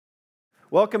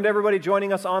Welcome to everybody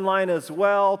joining us online as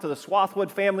well, to the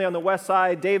Swathwood family on the west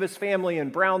side, Davis family in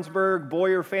Brownsburg,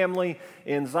 Boyer family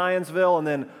in Zionsville, and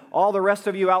then all the rest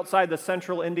of you outside the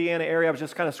central Indiana area. I was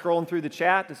just kind of scrolling through the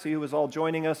chat to see who was all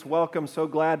joining us. Welcome. So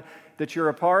glad that you're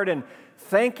a part. And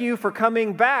thank you for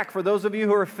coming back. For those of you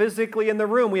who are physically in the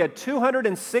room, we had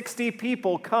 260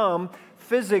 people come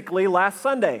physically last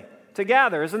Sunday to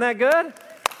gather. Isn't that good?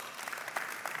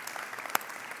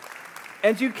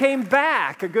 And you came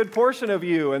back, a good portion of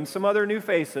you, and some other new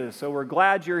faces. So we're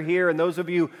glad you're here. And those of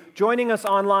you joining us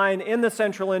online in the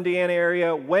central Indiana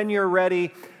area, when you're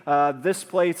ready, this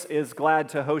place is glad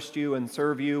to host you and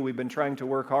serve you. We've been trying to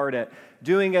work hard at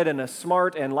doing it in a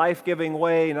smart and life-giving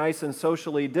way, nice and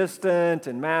socially distant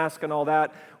and mask and all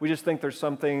that. We just think there's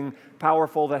something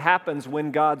powerful that happens when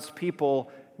God's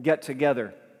people get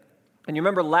together. And you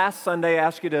remember last Sunday, I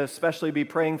asked you to especially be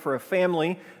praying for a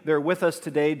family. They're with us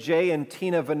today, Jay and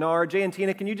Tina Vinar. Jay and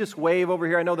Tina, can you just wave over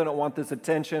here? I know they don't want this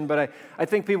attention, but I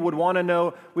think people would want to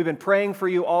know. We've been praying for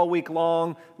you all week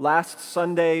long. Last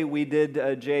Sunday, we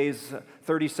did Jay's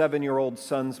 37-year-old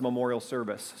son's memorial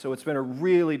service. So it's been a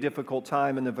really difficult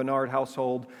time in the Vinard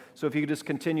household. So if you could just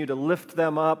continue to lift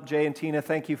them up. Jay and Tina,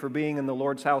 thank you for being in the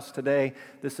Lord's house today.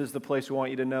 This is the place we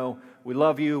want you to know. We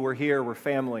love you, we're here, we're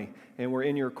family, and we're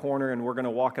in your corner, and we're going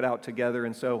to walk it out together.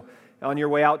 And so on your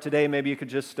way out today, maybe you could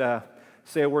just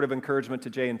say a word of encouragement to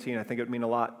Jay and Tina. I think it would mean a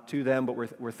lot to them, but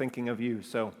we're thinking of you.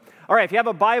 So, all right, if you have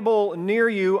a Bible near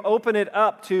you, open it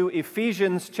up to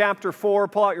Ephesians chapter 4.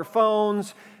 Pull out your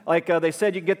phones. Like they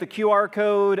said, you can get the QR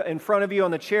code in front of you,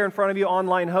 on the chair in front of you.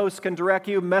 Online hosts can direct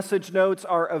you. Message notes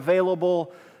are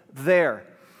available there.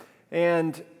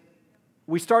 And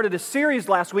we started a series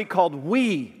last week called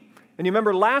We. And you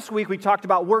remember last week we talked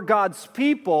about we're God's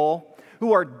people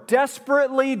who are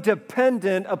desperately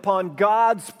dependent upon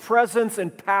God's presence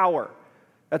and power.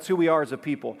 That's who we are as a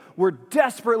people. We're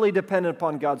desperately dependent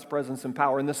upon God's presence and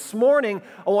power. And this morning,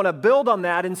 I want to build on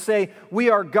that and say we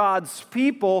are God's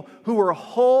people who are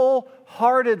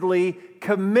wholeheartedly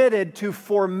committed to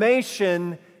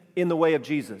formation in the way of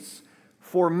Jesus.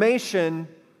 Formation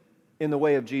in the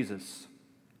way of Jesus.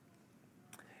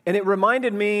 And it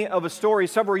reminded me of a story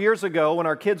several years ago when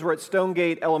our kids were at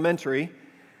Stonegate Elementary.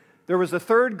 There was a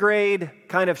third grade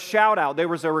kind of shout out. There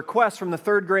was a request from the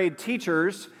third grade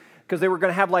teachers because they were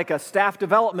going to have like a staff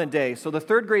development day. So the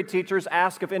third grade teachers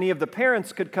asked if any of the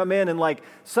parents could come in and like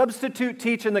substitute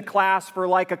teach in the class for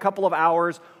like a couple of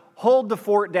hours, hold the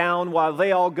fort down while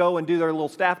they all go and do their little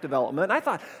staff development. And I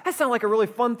thought, that sounded like a really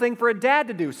fun thing for a dad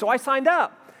to do. So I signed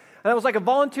up. And I was like a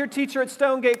volunteer teacher at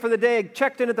Stonegate for the day. I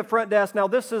checked in at the front desk. Now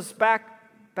this is back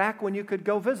when you could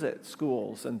go visit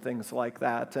schools and things like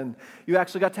that. And you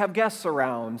actually got to have guests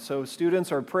around. So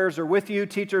students, our prayers are with you.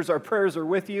 Teachers, our prayers are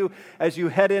with you as you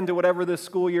head into whatever this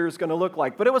school year is going to look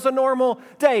like. But it was a normal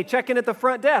day. Check in at the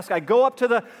front desk. I go up to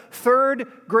the third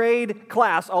grade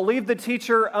class. I'll leave the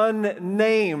teacher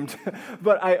unnamed.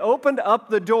 But I opened up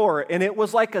the door and it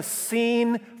was like a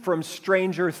scene from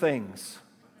Stranger Things.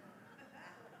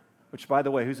 Which, by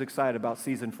the way, who's excited about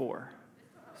season 4?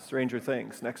 Stranger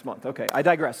Things, next month. Okay, I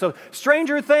digress. So,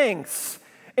 Stranger Things.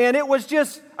 And it was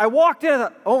just, I walked in and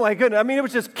thought, oh my goodness, I mean, it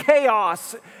was just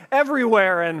chaos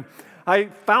everywhere. And I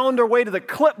found her way to the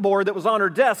clipboard that was on her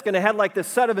desk, and it had like this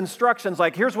set of instructions,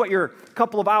 like, here's what your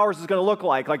couple of hours is going to look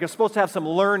like. Like, you're supposed to have some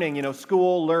learning,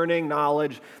 school, learning,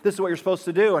 knowledge. This is what you're supposed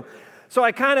to do. And so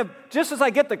I kind of, just as I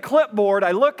get the clipboard,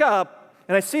 I look up,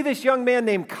 and I see this young man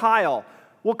named Kyle.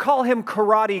 We'll call him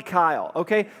Karate Kyle,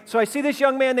 okay? So I see this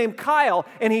young man named Kyle,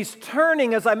 and he's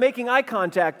turning as I'm making eye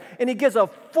contact, and he gives a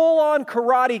full-on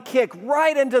karate kick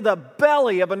right into the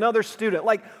belly of another student,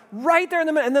 like right there in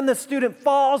the middle. And then the student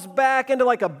falls back into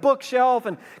like a bookshelf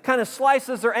and kind of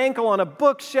slices their ankle on a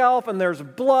bookshelf, and there's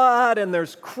blood, and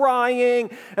there's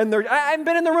crying, and I haven't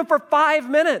been in the room for 5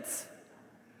 minutes.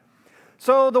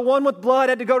 So the one with blood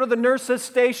had to go to the nurse's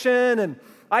station, and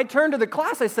I turned to the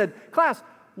class. I said, class,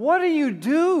 what do you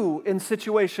do in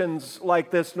situations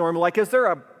like this normally? Like, is there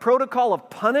a protocol of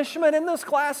punishment in this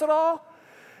class at all?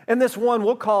 And this one,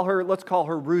 let's call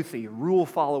her Ruthie, rule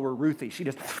follower Ruthie. She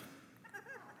just,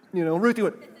 Ruthie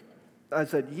went, I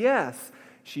said, yes.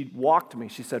 She walked me.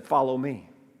 She said, follow me.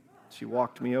 She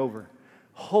walked me over.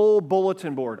 Whole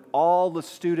bulletin board, all the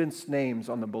students' names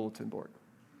on the bulletin board.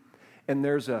 And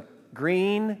there's a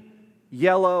green,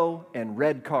 yellow, and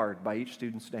red card by each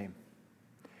student's name.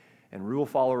 And rule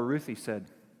follower Ruthie said,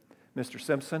 Mr.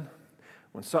 Simpson,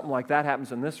 when something like that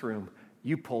happens in this room,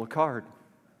 you pull a card.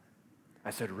 I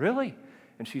said, really?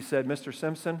 And she said, Mr.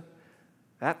 Simpson,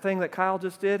 that thing that Kyle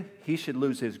just did, he should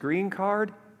lose his green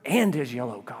card and his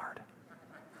yellow card.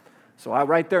 So I,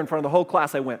 right there in front of the whole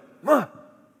class, I went,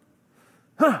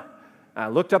 I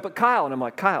looked up at Kyle, and I'm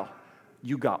like, Kyle,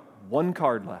 you got one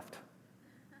card left.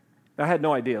 I had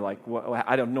no idea,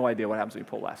 I have no idea what happens when you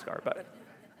pull the last card, but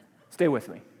stay with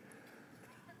me.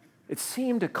 It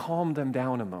seemed to calm them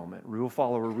down a moment. Rule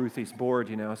follower Ruthie's bored,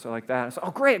 so like that. I said,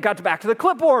 oh, great, back to the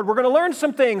clipboard. We're going to learn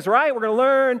some things, right? We're going to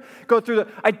learn, go through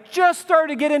I just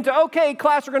started to get into, okay,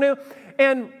 class, we're going to,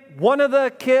 and one of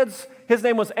the kids, his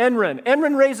name was Enron.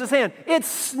 Enron raised his hand. It's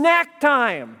snack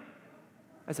time.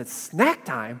 I said, snack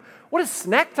time? What does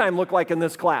snack time look like in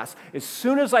this class? As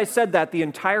soon as I said that, the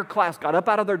entire class got up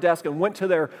out of their desk and went to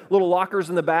their little lockers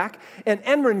in the back. And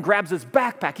Enron grabs his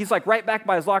backpack. He's right back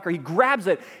by his locker. He grabs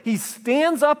it. He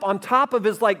stands up on top of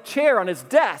his chair on his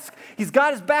desk. He's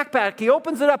got his backpack. He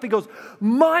opens it up. He goes,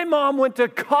 my mom went to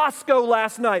Costco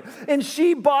last night and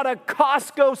she bought a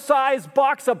Costco-sized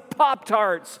box of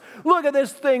Pop-Tarts. Look at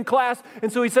this thing, class.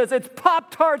 And so he says, it's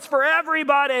Pop-Tarts for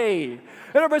everybody.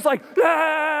 And everybody's like,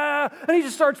 ah! And he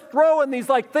just starts throwing these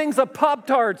things of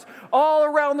Pop-Tarts all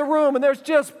around the room, and there's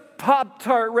just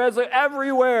Pop-Tart resin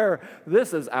everywhere.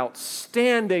 This is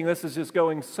outstanding. This is just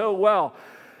going so well.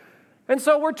 And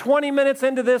so we're 20 minutes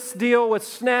into this deal with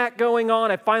snack going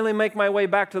on. I finally make my way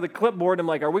back to the clipboard. I'm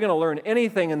like, are we going to learn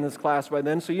anything in this class by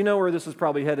then? So you know where this is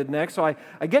probably headed next. So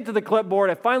I get to the clipboard.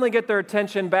 I finally get their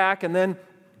attention back, and then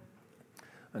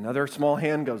another small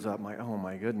hand goes up. I'm like, oh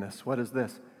my goodness, what is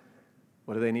this?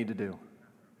 What do they need to do?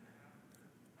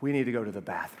 We need to go to the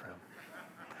bathroom.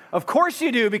 Of course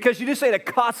you do, because you just ate a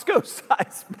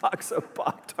Costco-sized box of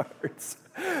Pop-Tarts.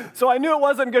 So I knew it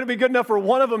wasn't going to be good enough for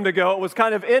one of them to go. It was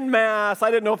kind of en masse.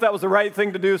 I didn't know if that was the right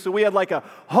thing to do. So we had a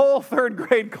whole third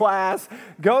grade class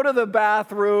go to the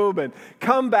bathroom and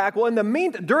come back. Well,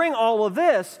 during all of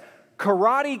this,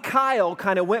 Karate Kyle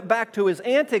kind of went back to his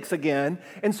antics again,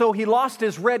 and so he lost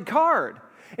his red card.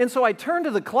 And so I turned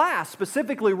to the class,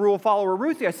 specifically rule follower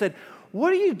Ruthie. I said,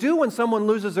 what do you do when someone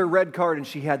loses their red card? And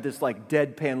she had this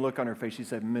deadpan look on her face. She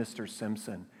said, Mr.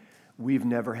 Simpson, we've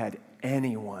never had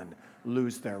anyone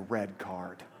lose their red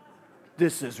card.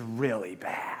 This is really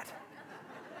bad.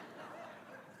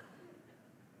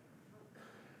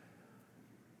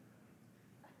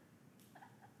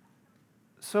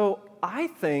 So I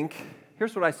think,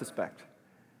 here's what I suspect.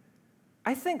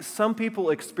 I think some people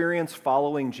experience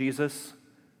following Jesus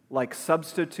like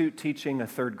substitute teaching a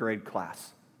third grade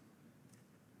class.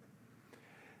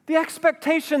 The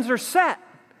expectations are set.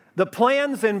 The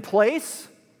plan's in place,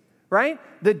 right?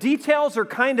 The details are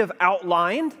kind of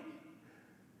outlined.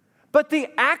 But the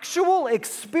actual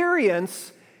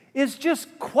experience is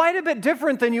just quite a bit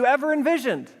different than you ever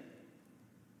envisioned.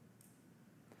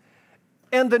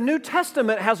 And the New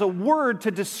Testament has a word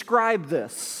to describe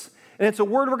this. And it's a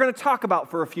word we're going to talk about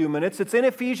for a few minutes. It's in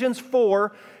Ephesians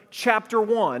 4, chapter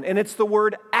 1, and it's the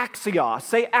word axios.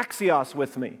 Say axios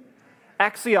with me.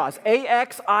 Axios,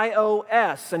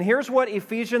 A-X-I-O-S. And here's what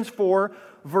Ephesians 4,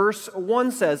 verse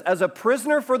 1 says. As a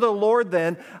prisoner for the Lord,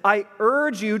 then, I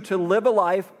urge you to live a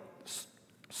life,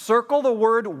 circle the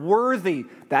word worthy.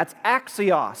 That's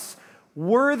axios.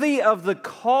 Worthy of the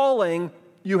calling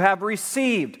you have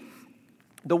received.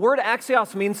 The word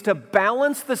axios means to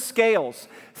balance the scales.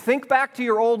 Think back to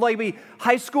your old maybe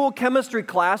high school chemistry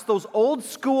class, those old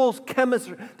school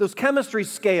chemistry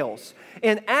scales.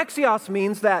 And axios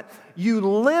means that you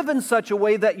live in such a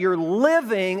way that your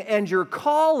living and your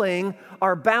calling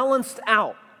are balanced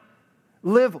out.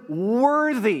 Live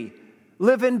worthy,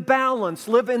 live in balance,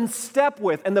 live in step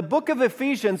with. And the book of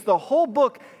Ephesians, the whole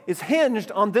book is hinged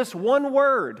on this one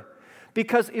word.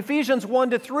 Because Ephesians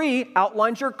 1-3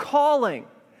 outlines your calling.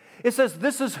 It says,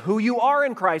 this is who you are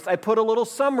in Christ. I put a little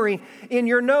summary in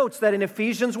your notes that in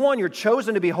Ephesians 1, you're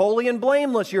chosen to be holy and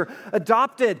blameless. You're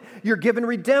adopted. You're given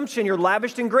redemption. You're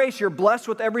lavished in grace. You're blessed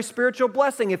with every spiritual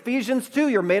blessing. Ephesians 2,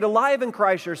 you're made alive in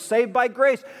Christ. You're saved by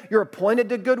grace. You're appointed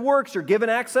to good works. You're given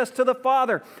access to the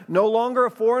Father. No longer a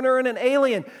foreigner and an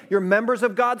alien. You're members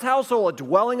of God's household, a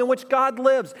dwelling in which God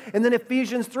lives. And then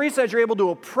Ephesians 3 says you're able to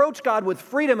approach God with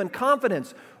freedom and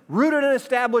confidence, rooted and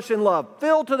established in love,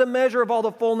 filled to the measure of all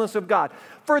the fullness of God.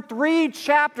 For 3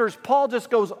 chapters, Paul just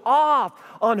goes off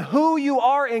on who you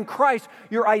are in Christ,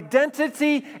 your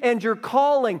identity and your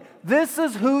calling. This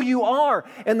is who you are.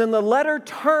 And then the letter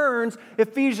turns,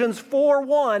 Ephesians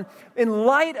 4:1, in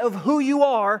light of who you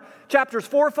are, chapters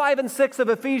 4, 5, and 6 of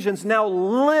Ephesians, now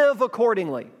live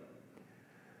accordingly.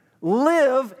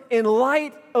 Live in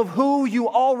light of who you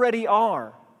already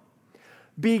are.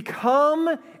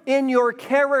 Become in your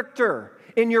character,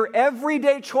 in your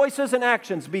everyday choices and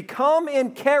actions, become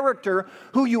in character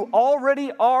who you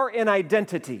already are in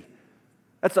identity.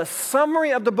 That's a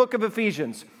summary of the book of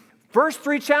Ephesians. First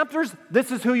 3 chapters,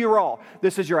 this is who you are.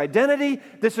 This is your identity.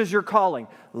 This is your calling.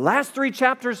 Last 3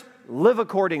 chapters, live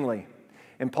accordingly.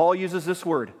 And Paul uses this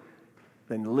word,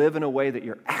 then live in a way that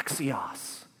your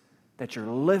axios, that your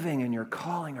living and your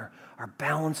calling are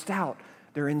balanced out.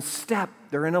 They're in step.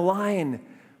 They're in a line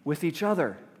with each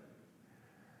other.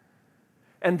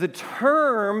 And the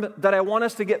term that I want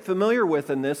us to get familiar with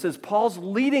in this is Paul's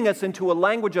leading us into a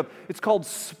language of, it's called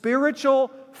spiritual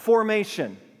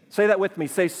formation. Say that with me.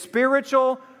 Say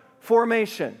spiritual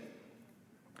formation.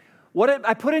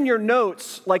 I put in your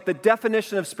notes like the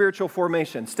definition of spiritual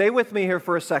formation. Stay with me here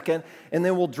for a second, and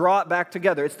then we'll draw it back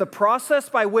together. It's the process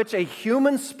by which a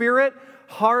human spirit,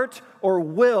 heart, or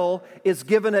will is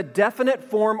given a definite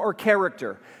form or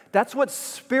character. That's what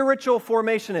spiritual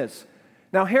formation is.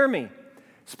 Now hear me.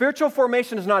 Spiritual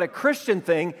formation is not a Christian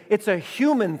thing, it's a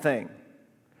human thing.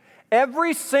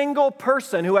 Every single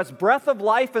person who has breath of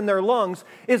life in their lungs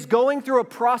is going through a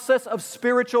process of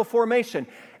spiritual formation.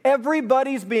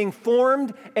 Everybody's being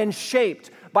formed and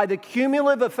shaped by the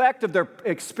cumulative effect of their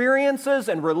experiences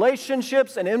and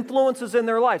relationships and influences in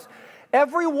their lives.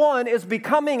 Everyone is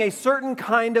becoming a certain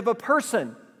kind of a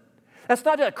person. That's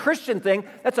not a Christian thing,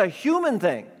 that's a human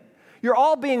thing. You're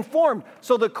all being formed.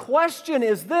 So the question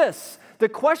is this. The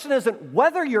question isn't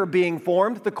whether you're being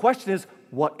formed, the question is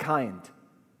what kind?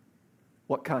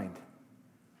 What kind?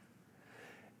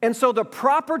 And so the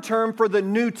proper term for the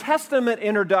New Testament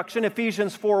introduction,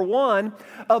 Ephesians 4:1,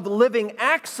 of living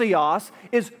axios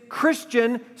is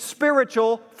Christian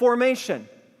spiritual formation.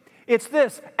 It's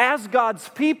this: as God's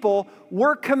people,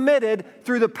 we're committed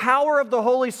through the power of the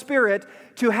Holy Spirit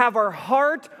to have our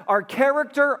heart, our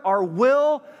character, our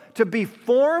will to be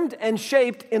formed and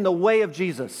shaped in the way of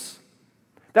Jesus.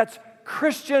 That's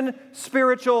Christian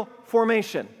spiritual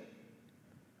formation.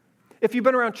 If you've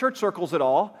been around church circles at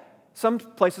all, some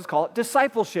places call it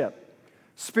discipleship,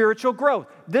 spiritual growth.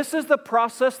 This is the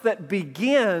process that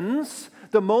begins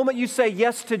the moment you say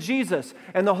yes to Jesus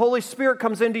and the Holy Spirit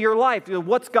comes into your life.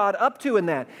 What's God up to in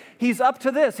that? He's up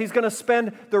to this. He's going to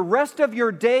spend the rest of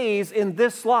your days in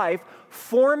this life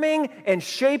forming and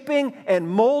shaping and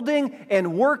molding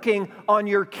and working on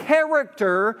your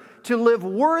character to live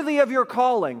worthy of your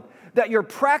calling. That your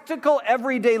practical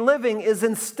everyday living is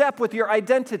in step with your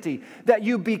identity, that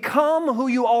you become who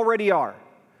you already are.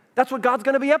 That's what God's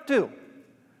going to be up to.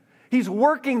 He's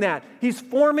working that. He's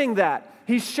forming that.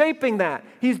 He's shaping that.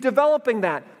 He's developing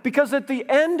that. Because at the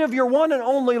end of your one and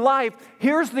only life,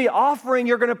 here's the offering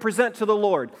you're going to present to the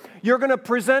Lord. You're going to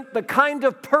present the kind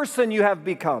of person you have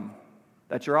become.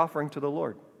 That's your offering to the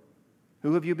Lord.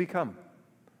 Who have you become?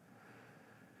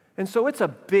 And so it's a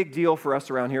big deal for us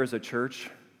around here as a church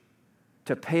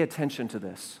to pay attention to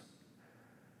this.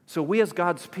 So we as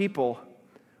God's people,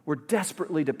 we're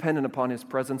desperately dependent upon His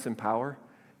presence and power.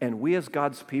 And we as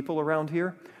God's people around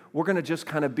here, we're going to just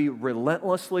kind of be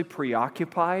relentlessly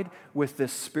preoccupied with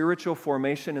this spiritual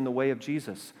formation in the way of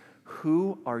Jesus.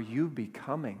 Who are you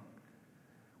becoming?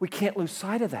 We can't lose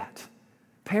sight of that.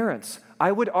 Parents,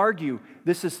 I would argue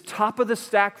this is top of the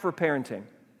stack for parenting.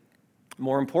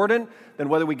 More important than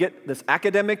whether we get this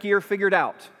academic year figured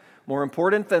out. More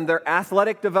important than their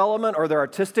athletic development or their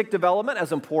artistic development,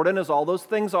 as important as all those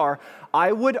things are,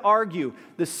 I would argue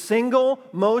the single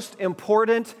most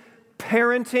important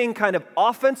parenting kind of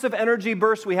offensive energy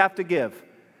burst we have to give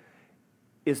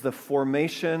is the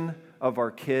formation of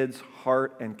our kids'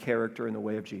 heart and character in the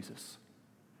way of Jesus.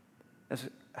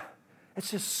 It's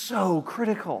just so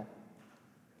critical.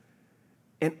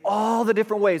 In all the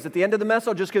different ways. At the end of the message,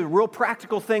 I'll just give real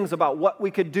practical things about what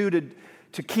we could do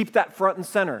to keep that front and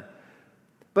center.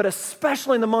 But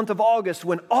especially in the month of August,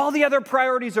 when all the other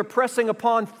priorities are pressing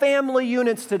upon family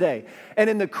units today, and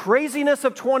in the craziness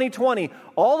of 2020,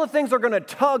 all the things are going to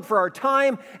tug for our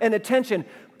time and attention.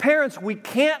 Parents, we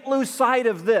can't lose sight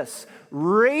of this.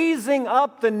 Raising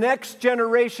up the next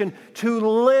generation to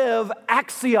live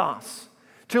axios,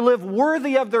 to live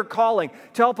worthy of their calling,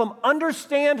 to help them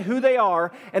understand who they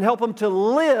are and help them to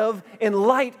live in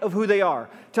light of who they are,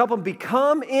 to help them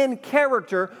become in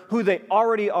character who they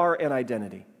already are in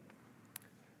identity.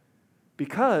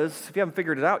 Because, if you haven't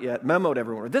figured it out yet, memo to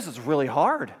everyone, this is really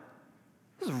hard.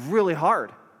 This is really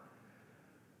hard.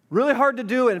 Really hard to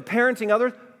do in parenting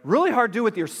others, really hard to do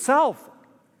with yourself,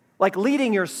 like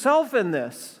leading yourself in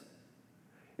this.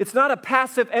 It's not a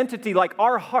passive entity like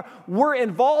our heart. We're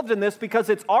involved in this because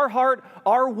it's our heart,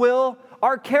 our will,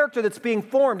 our character that's being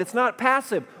formed. It's not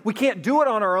passive. We can't do it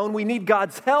on our own. We need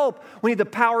God's help. We need the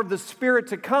power of the Spirit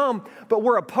to come, but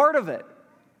we're a part of it.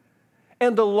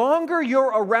 And the longer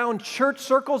you're around church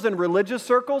circles and religious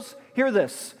circles, hear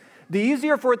this, the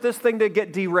easier for this thing to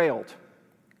get derailed.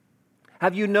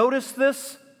 Have you noticed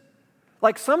this?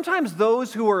 Like sometimes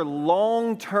those who are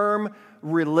long-term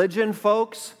religion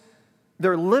folks,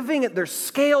 their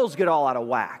scales get all out of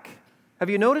whack. Have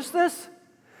you noticed this?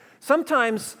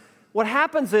 Sometimes what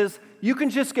happens is you can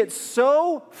just get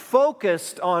so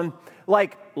focused on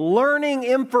like learning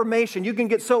information. You can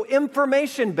get so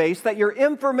information-based that your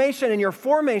information and your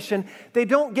formation, they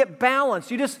don't get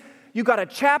balanced. You got a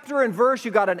chapter and verse,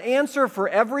 you got an answer for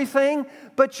everything,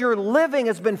 but your living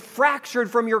has been fractured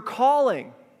from your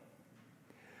calling.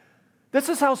 This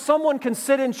is how someone can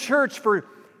sit in church for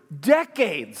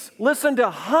decades, listen to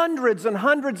hundreds and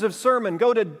hundreds of sermons,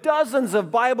 go to dozens of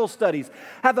Bible studies,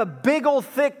 have a big old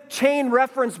thick chain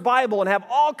reference Bible and have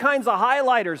all kinds of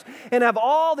highlighters and have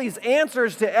all these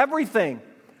answers to everything,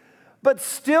 but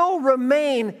still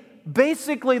remain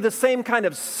basically the same kind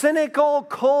of cynical,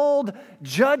 cold,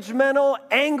 judgmental,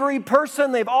 angry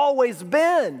person they've always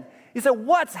been. You said,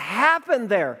 what's happened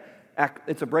there?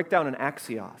 It's a breakdown in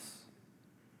axios.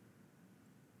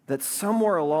 That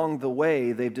somewhere along the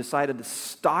way, they've decided to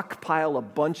stockpile a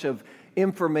bunch of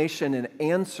information and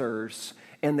answers,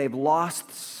 and they've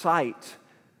lost sight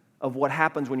of what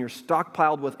happens when you're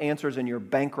stockpiled with answers and you're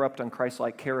bankrupt on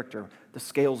Christ-like character. The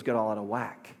scales get all out of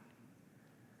whack.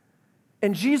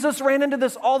 And Jesus ran into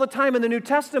this all the time in the New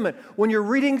Testament. When you're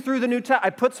reading through the New Testament,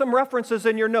 I put some references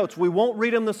in your notes. We won't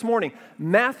read them this morning.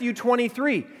 Matthew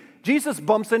 23. Jesus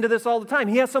bumps into this all the time.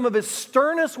 He has some of his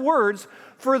sternest words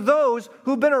for those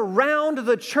who've been around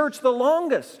the church the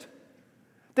longest.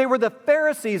 They were the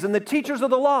Pharisees and the teachers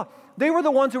of the law. They were the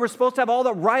ones who were supposed to have all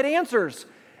the right answers.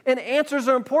 And answers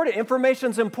are important.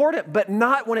 Information's important, but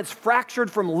not when it's fractured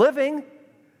from living.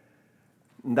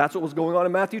 And that's what was going on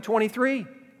in Matthew 23.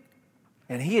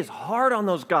 And he is hard on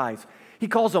those guys. He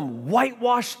calls them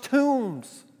whitewashed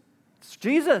tombs. It's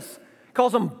Jesus. He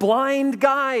calls them blind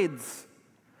guides.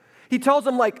 He tells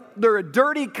them like they're a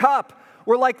dirty cup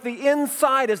where like the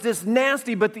inside is this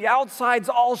nasty, but the outside's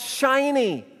all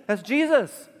shiny. That's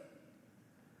Jesus.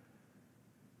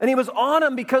 And he was on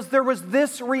them because there was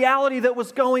this reality that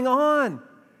was going on,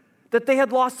 that they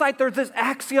had lost sight. There's this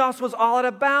axios was all out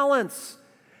of balance.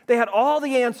 They had all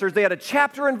the answers. They had a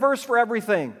chapter and verse for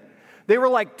everything. They were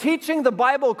like teaching the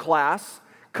Bible class,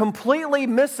 completely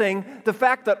missing the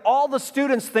fact that all the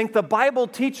students think the Bible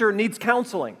teacher needs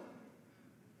counseling.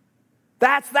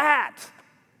 That's that.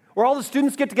 Where all the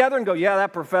students get together and go, yeah,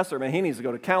 that professor, man, he needs to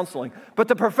go to counseling. But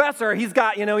the professor, he's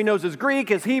got, he knows his Greek,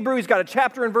 his Hebrew, he's got a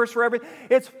chapter and verse for everything.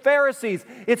 It's Pharisees,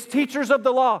 it's teachers of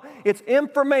the law, it's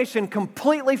information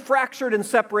completely fractured and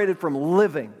separated from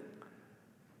living.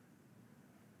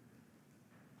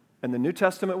 And the New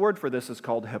Testament word for this is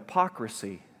called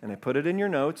hypocrisy. And I put it in your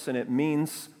notes, and it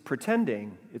means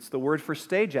pretending. It's the word for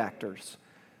stage actors.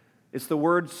 It's the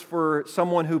words for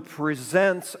someone who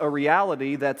presents a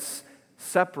reality that's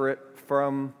separate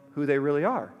from who they really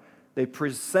are. They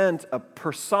present a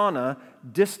persona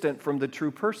distant from the true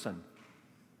person.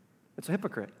 It's a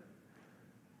hypocrite.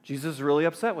 Jesus is really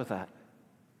upset with that.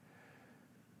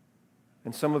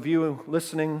 And some of you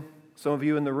listening, some of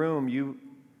you in the room, you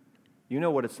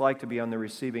know what it's like to be on the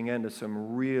receiving end of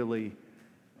some really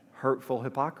hurtful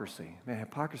hypocrisy. Man,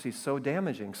 hypocrisy is so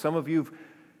damaging. Some of you've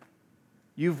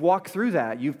walked through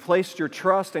that. You've placed your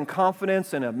trust and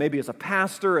confidence in maybe as a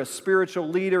pastor, a spiritual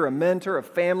leader, a mentor, a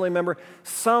family member,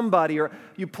 somebody, or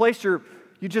you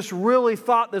just really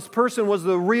thought this person was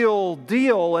the real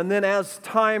deal, and then as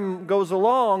time goes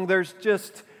along,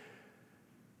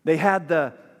 they had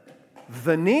the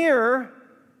veneer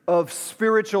of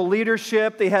spiritual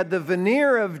leadership, they had the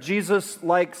veneer of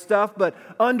Jesus-like stuff, but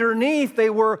underneath they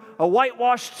were a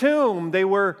whitewashed tomb. They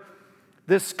were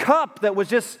this cup that was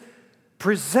just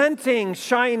presenting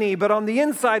shiny, but on the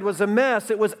inside was a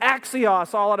mess. It was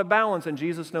axios, all out of balance, and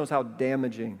Jesus knows how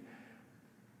damaging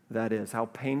that is, how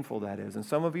painful that is. And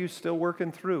some of you still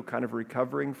working through, kind of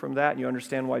recovering from that, and you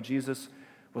understand why Jesus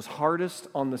was hardest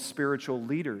on the spiritual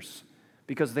leaders,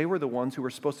 because they were the ones who were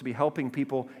supposed to be helping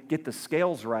people get the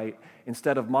scales right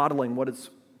instead of modeling what is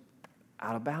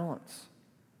out of balance.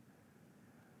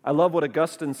 I love what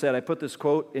Augustine said. I put this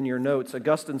quote in your notes.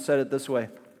 Augustine said it this way.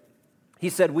 He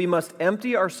said, "We must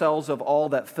empty ourselves of all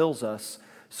that fills us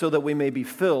so that we may be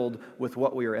filled with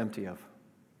what we are empty of."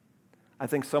 I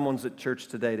think someone's at church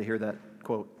today to hear that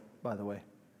quote, by the way.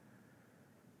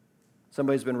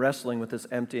 Somebody's been wrestling with this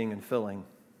emptying and filling.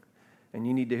 And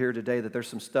you need to hear today that there's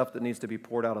some stuff that needs to be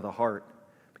poured out of the heart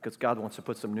because God wants to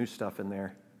put some new stuff in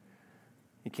there.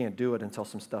 He can't do it until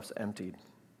some stuff's emptied.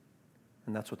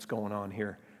 And that's what's going on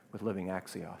here with living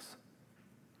axios.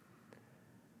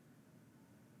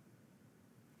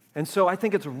 And so I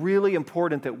think it's really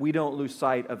important that we don't lose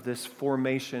sight of this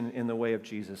formation in the way of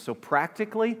Jesus. So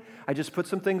practically, I just put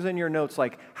some things in your notes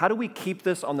like, how do we keep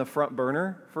this on the front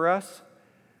burner for us?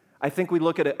 I think we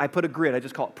look at it, I put a grid, I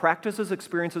just call it practices,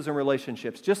 experiences, and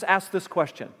relationships. Just ask this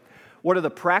question. What are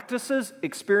the practices,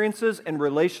 experiences, and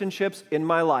relationships in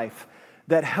my life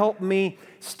that help me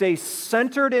stay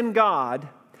centered in God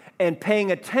and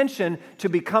paying attention to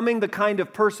becoming the kind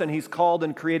of person He's called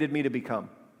and created me to become?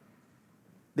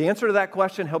 The answer to that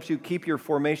question helps you keep your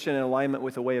formation in alignment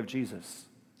with the way of Jesus.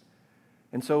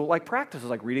 And so like practices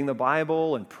like reading the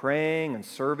Bible and praying and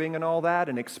serving and all that,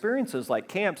 and experiences like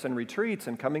camps and retreats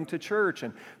and coming to church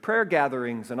and prayer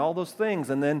gatherings and all those things,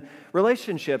 and then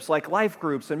relationships like life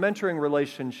groups and mentoring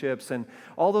relationships and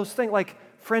all those things like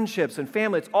friendships and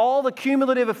family. It's all the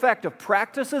cumulative effect of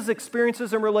practices,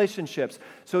 experiences, and relationships.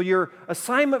 So your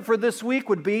assignment for this week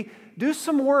would be do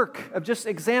some work of just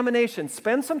examination.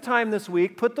 Spend some time this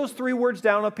week, put those 3 words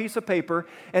down on a piece of paper,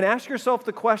 and ask yourself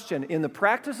the question, in the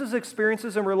practices,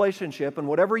 experiences, and relationship, and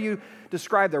whatever you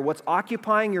describe there, what's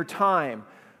occupying your time,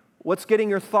 what's getting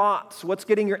your thoughts, what's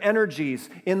getting your energies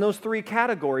in those 3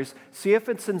 categories, see if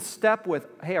it's in step with,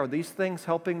 hey, are these things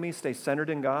helping me stay centered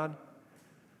in God?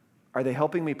 Are they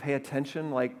helping me pay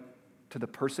attention to the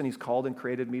person He's called and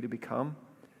created me to become?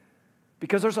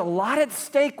 Because there's a lot at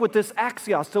stake with this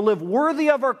axios, to live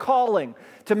worthy of our calling,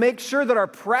 to make sure that our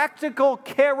practical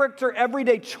character,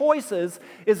 everyday choices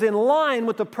is in line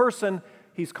with the person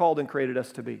He's called and created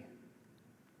us to be.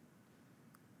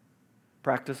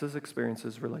 Practices,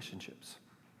 experiences, relationships.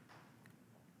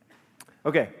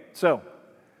 Okay, so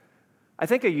I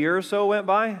think a year or so went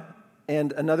by,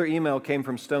 and another email came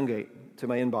from Stonegate to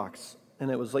my inbox.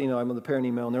 And it was, I'm on the parent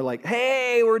email, and they're like,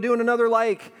 hey, we're doing another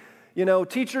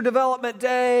teacher development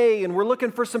day, and we're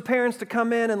looking for some parents to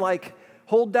come in and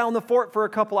hold down the fort for a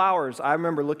couple hours. I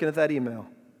remember looking at that email.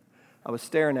 I was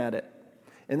staring at it.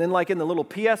 And then in the little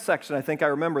PS section, I think I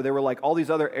remember, there were all these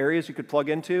other areas you could plug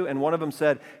into, and one of them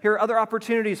said, here are other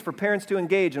opportunities for parents to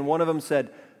engage, and one of them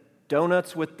said,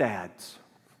 donuts with dads.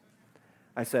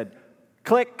 I said,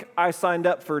 click, I signed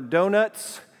up for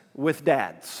donuts with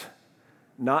dads,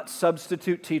 not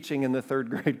substitute teaching in the 3rd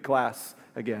grade class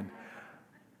again.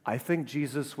 I think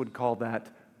Jesus would call that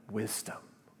wisdom.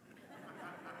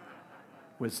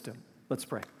 Wisdom. Let's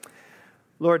pray.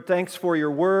 Lord, thanks for your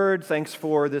word. Thanks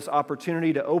for this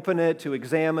opportunity to open it, to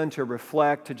examine, to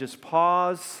reflect, to just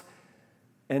pause,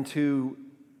 and to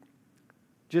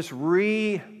just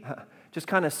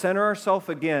kind of center ourselves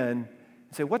again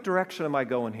and say, what direction am I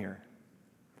going here?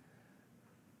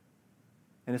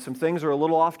 And if some things are a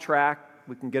little off track,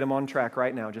 we can get them on track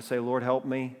right now. Just say, Lord, help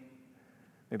me.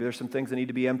 Maybe there's some things that need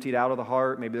to be emptied out of the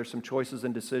heart. Maybe there's some choices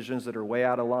and decisions that are way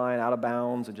out of line, out of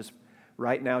bounds, and just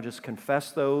right now, just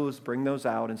confess those, bring those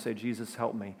out, and say, Jesus,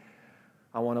 help me.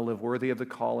 I want to live worthy of the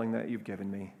calling that you've given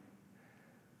me.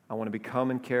 I want to become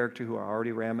in character who I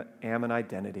already am in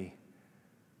identity.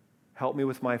 Help me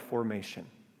with my formation.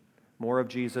 More of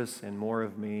Jesus and more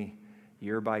of me,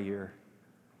 year by year,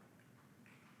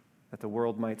 that the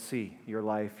world might see your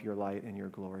life, your light, and your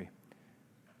glory.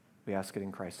 We ask it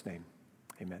in Christ's name.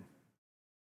 Amen.